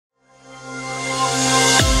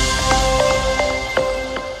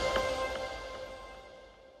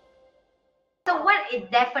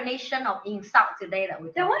definition of insult today that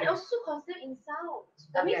we That one talking. also considered insult.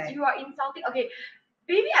 That Okay. means you are insulting. Okay,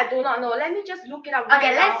 maybe I do not know. Let me just look it up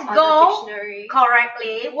Okay, right let's now on go the dictionary.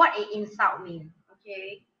 correctly what it insult means.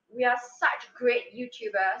 Okay, we are such great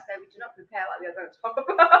YouTubers that we do not prepare what we are going to talk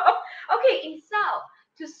about. Okay, insult.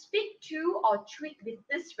 To speak to or treat with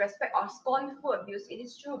disrespect or scornful abuse. It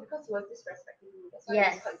is true because he was disrespecting you. That's why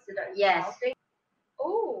Yes. it's considered Yes. insulting.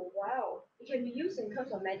 Oh, wow. It can be used in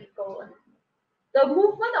terms of medical. The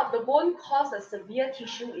movement of the bone caused a severe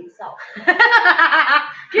tissue insult. Can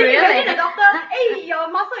you imagine the doctor? Hey,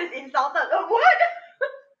 your muscle is insulted. What?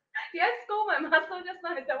 Did I scold my muscle just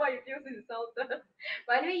now? Is that why you feel insulted?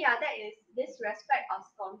 But anyway, yeah, that is disrespect or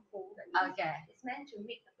scornful. That means Okay. it's meant to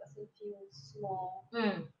make the person feel small.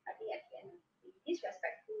 Mm. I think at the end of the day,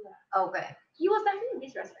 disrespectful. Okay. He was definitely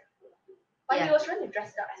disrespectful. But Yeah. he was trying to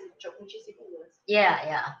dress it up as a joke, which is even worse.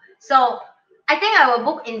 Yeah. So I think I will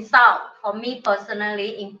book insult for me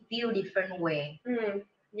personally in few different ways.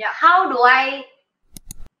 Yeah. How do I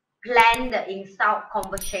plan the insult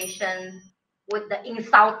conversation with the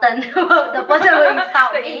insultant, the person who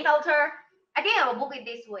insult The me? insulter. I think I will book it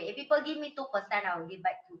this way. If people give me 2%, I will give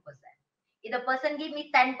back 2%. If the person give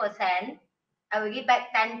me 10%, I will give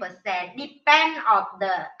back 10%. Depend on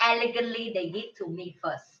the elegantly they give to me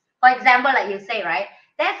first. For example, like you say, right?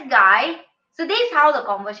 That guy, so this is how the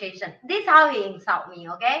conversation, this is how he insult me,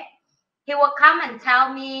 okay? He will come and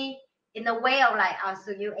tell me in the way of like, oh,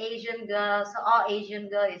 so you Asian girl, so all Asian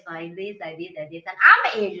girl is like this, like this, like this. And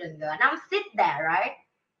I'm an Asian girl, and I'm sit there, right?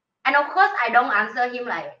 And of course, I don't answer him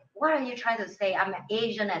like, what are you trying to say? I'm an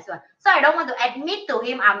Asian as well. So I don't want to admit to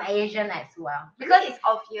him I'm Asian as well. Because it's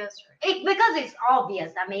obvious, right? Because it's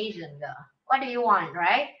obvious I'm Asian girl. What do you want,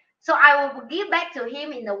 right? So I will give back to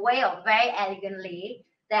him in the way of very elegantly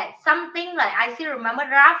that something like, I still remember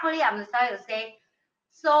roughly, I'm trying to say,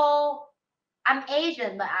 so I'm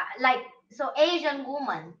Asian, but so Asian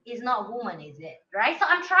woman is not woman, is it? Right? So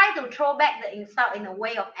I'm trying to throw back the insult in a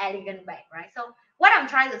way of elegant back, right? So what I'm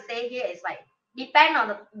trying to say here is like, depend on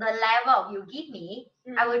the level of you give me,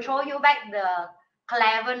 I will throw you back the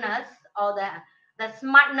cleverness or the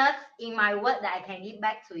smartness in my word that I can give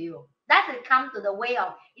back to you. That will come to the way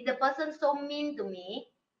of, if the person so mean to me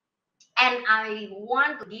and I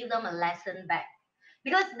want to give them a lesson back.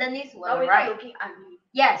 Because Denise was right. Looking ugly.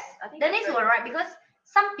 Yes, I think Denise was right. Because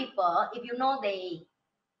some people, if you know they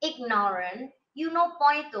ignorant, you no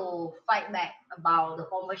point to fight back about the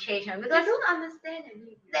conversation because they don't understand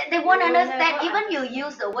anything. They won't understand. Even you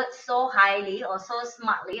use the word so highly or so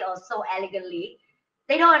smartly or so elegantly,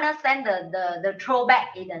 they don't understand the throwback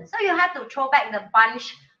even. So you have to throw back the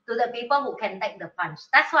punch to the people who can take the punch.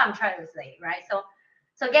 That's what I'm trying to say, right? So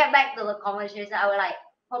get back to the conversation. I will like,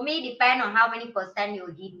 for me, depend on how many percent you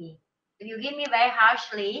give me. If you give me very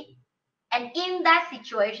harshly, and in that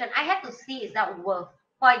situation, I have to see is that worth.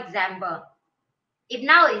 For example, if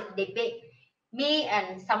now is debate me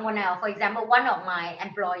and someone else, for example, one of my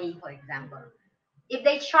employee, for example, if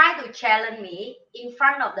they try to challenge me in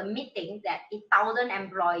front of the meeting that 1,000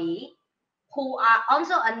 employees who are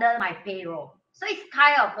also under my payroll. So it's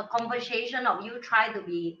kind of a conversation of you try to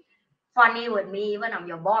be funny with me, even I'm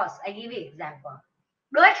your boss. I give you example.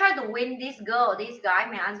 Do I try to win this girl or this guy?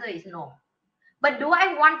 My answer is no. But do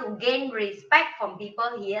I want to gain respect from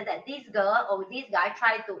people here that this girl or this guy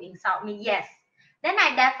try to insult me? Yes. Then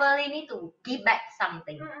I definitely need to give back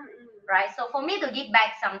something, right? So for me to give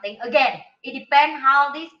back something, again, it depends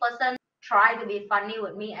how this person try to be funny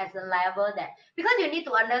with me as a level that, because you need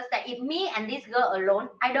to understand, if me and this girl alone,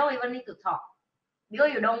 I don't even need to talk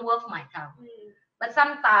because you don't worth my time. But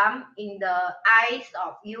sometimes in the eyes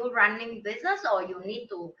of you running business, or you need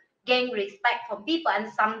to gain respect from people, and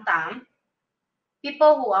sometimes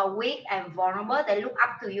people who are weak and vulnerable, they look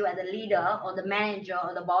up to you as a leader or the manager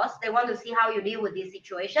or the boss. They want to see how you deal with this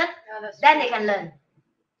situation. Then they can learn,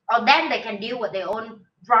 or then they can deal with their own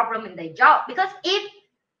problem in their job. Because if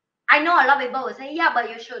I know a lot of people will say, yeah, but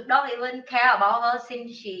you should not even care about her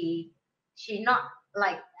since she not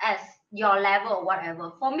like as your level or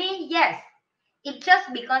whatever. For me, yes, if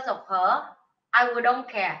just because of her, I would don't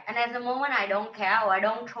care. And at the moment I don't care, or I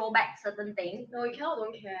don't throw back certain things. No, you cannot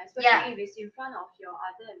don't care, especially if it's in front of your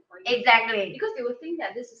other employees. Exactly. Because they will think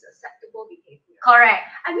that this is acceptable behavior. Correct.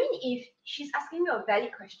 I mean, if she's asking you a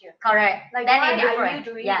valid question. Correct. Like, then why different. are you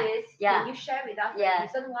doing Yeah. this? Yeah. Can you share with us Yeah.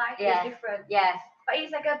 the reason why? Yes. It's different. Yes. But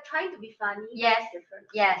it's like a trying to be funny. Yes. It's different.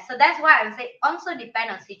 Yes. So that's why I say also depend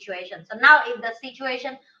on situation. So now if the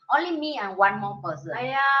situation only me and one more person,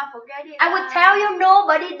 yeah, forget it. I would tell you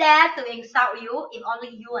nobody dare to insult you if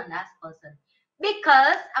only you and that person.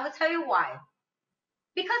 Because I will tell you why.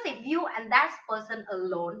 Because if you and that person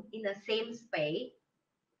alone in the same space,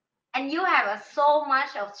 and you have so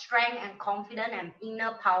much of strength and confidence and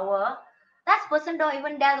inner power, that person don't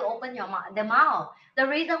even dare to open their mouth. The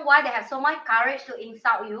reason why they have so much courage to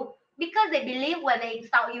insult you, because they believe when they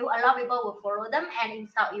insult you, a lot of people will follow them and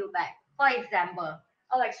insult you back. For example,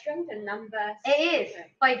 Or like strength in numbers. it is.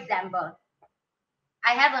 Okay. For example,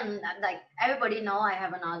 I have like everybody know I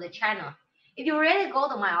have another channel. If you really go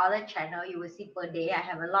to my other channel, you will see per day I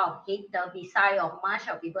have a lot of haters. Besides of much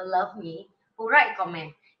of people love me who write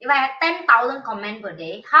comment. If I have 10,000 comment per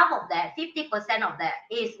day, half of that, 50% of that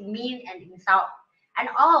is mean and insult, and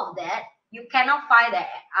all of that you cannot find the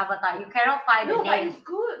avatar. You cannot find the No, but name. it's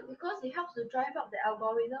good because it helps to drive up the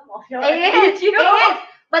algorithm of your It is. video. It is.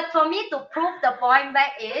 But for me to prove the point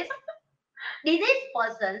back is, did this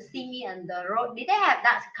person see me on the road? Did they have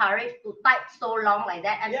that courage to type so long like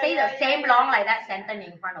that and say the same long like that sentence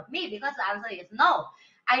in front of me? Because the answer is no.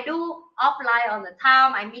 I do offline all the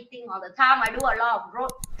time. I'm meeting all the time. I do a lot of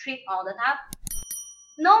road trip all the time.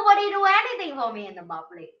 Nobody do anything for me in the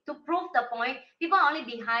public. To prove the point, people only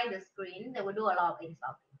behind the screen, they will do a lot of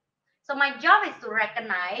insulting. So my job is to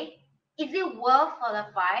recognize, is it worth for the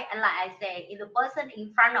fight? And like I say, if the person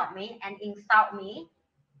in front of me and insult me,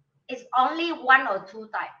 it's only one or two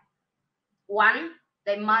types. One,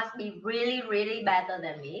 they must be really, really better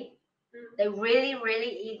than me. They really,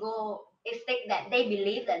 really egoistic that they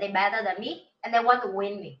believe that they're better than me and they want to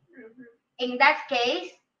win me. In that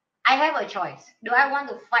case, I have a choice. Do I want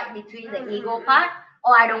to fight between the ego part,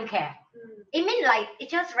 or I don't care? It means like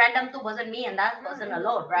it's just random two person, me and that person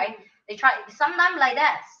alone, right? They try sometimes like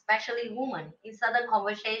that, especially women. In certain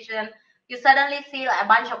conversation, you suddenly see like a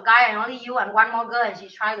bunch of guys and only you and one more girl, and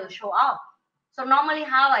she's trying to show off. So normally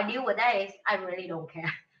how I deal with that is I really don't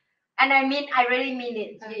care. And I really mean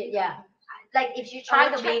it. Yeah. Like if she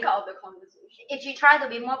try to be out the conversation. if she try to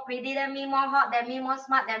be more pretty than me, more hot than me, more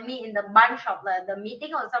smart than me in the bunch of the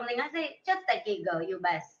meeting or something, I say, just take it, girl, you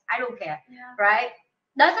best. I don't care. Yeah. Right?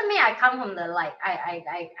 Doesn't mean I come from the like I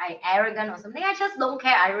arrogant or something. I just don't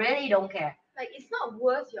care. I really don't care. Like it's not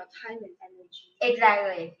worth your time and energy.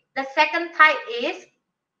 Exactly. The second type is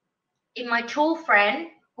in my true friend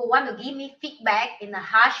who want to give me feedback in a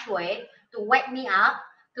harsh way to wake me up,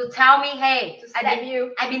 to tell me, hey,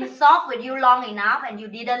 I've been soft with you long enough and you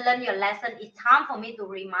didn't learn your lesson. It's time for me to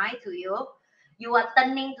remind to you, you are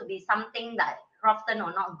turning to be something that rotten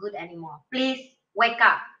or not good anymore. Please wake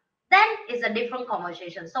up. Then it's a different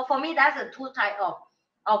conversation. So for me, that's a two type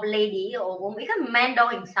of lady or woman. Because men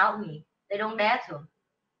don't insult me. They don't dare to.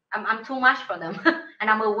 I'm too much for them. And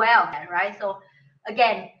I'm aware of that, right? So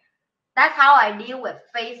again, that's how I deal with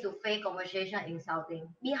face-to-face conversation insulting.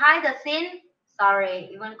 Behind the scene, sorry,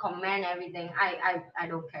 even comment everything. I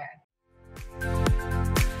don't care.